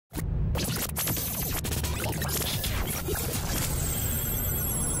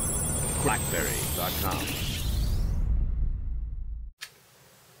BlackBerry.com.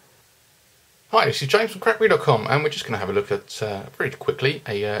 Hi, this is James from BlackBerry.com, and we're just going to have a look at, very quickly,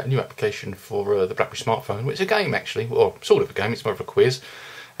 a new application for the BlackBerry smartphone. It's a game actually, or sort of a game, it's more of a quiz.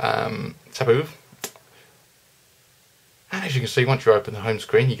 Tahboo. And as you can see, once you open the home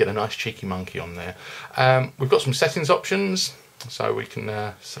screen, you get a nice cheeky monkey on there. We've got some settings options, so we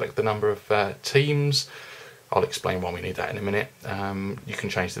can select the number of teams. I'll explain why we need that in a minute. You can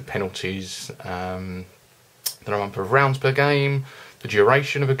change the penalties, the number of rounds per game, the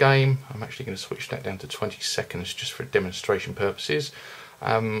duration of a game. I'm actually going to switch that down to 20 seconds just for demonstration purposes.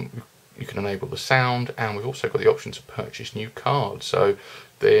 You can enable the sound, and we've also got the option to purchase new cards. So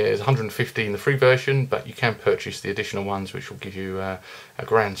there's 150 in the free version, but you can purchase the additional ones, which will give you a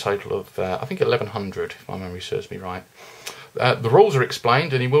grand total of I think 1100 if my memory serves me right. The rules are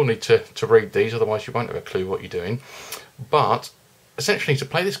explained, and you will need to read these, otherwise you won't have a clue what you're doing. But essentially, to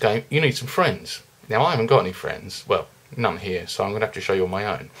play this game, you need some friends. Now, I haven't got any friends, well, none here, so I'm going to have to show you on my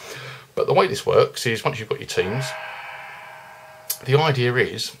own. But the way this works is, once you've got your teams, the idea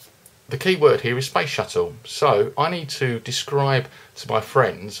is, the key word here is space shuttle. So I need to describe to my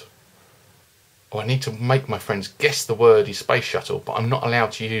friends, or I need to make my friends guess the word is space shuttle, but I'm not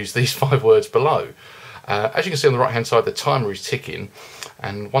allowed to use these 5 words below. As you can see on the right hand side, the timer is ticking,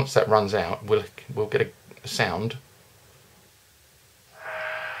 and once that runs out, we'll get a sound.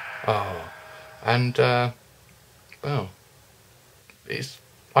 Oh, and well,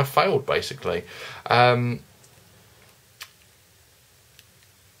 I failed basically.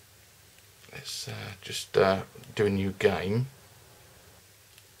 Let's just do a new game.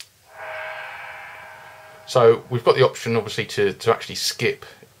 So we've got the option, obviously, to actually skip.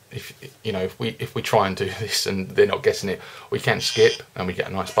 If you know, if we try and do this and they're not getting it, we can skip, and we get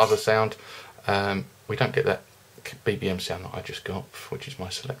a nice buzzer sound. We don't get that BBM sound that I just got, which is my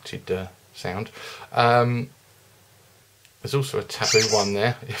selected sound. There's also a taboo one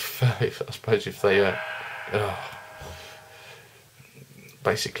there. If I suppose if they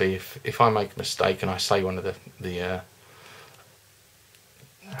basically if I make a mistake and I say one of the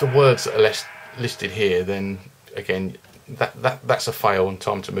words that are listed here, then again that's a fail and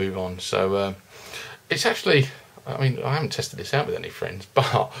time to move on. So it's actually, I mean, I haven't tested this out with any friends,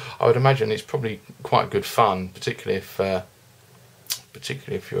 but I would imagine it's probably quite good fun, particularly if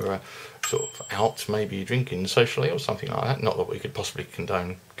you're sort of out, maybe drinking socially or something like that. Not that we could possibly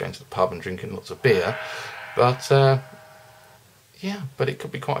condone going to the pub and drinking lots of beer, but yeah, but it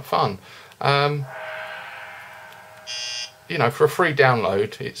could be quite fun. You know, for a free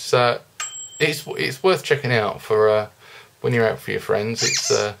download, it's worth checking out for when you're out for your friends.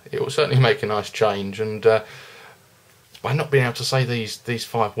 It will certainly make a nice change, and by not being able to say these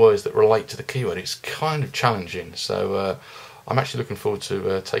 5 words that relate to the keyword, it's kind of challenging. So I'm actually looking forward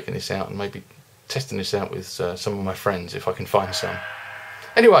to taking this out and maybe testing this out with some of my friends if I can find some.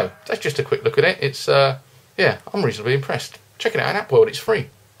 Anyway, that's just a quick look at it. It's yeah, I'm reasonably impressed. Check it out in App World, it's free.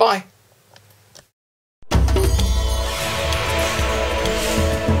 Bye.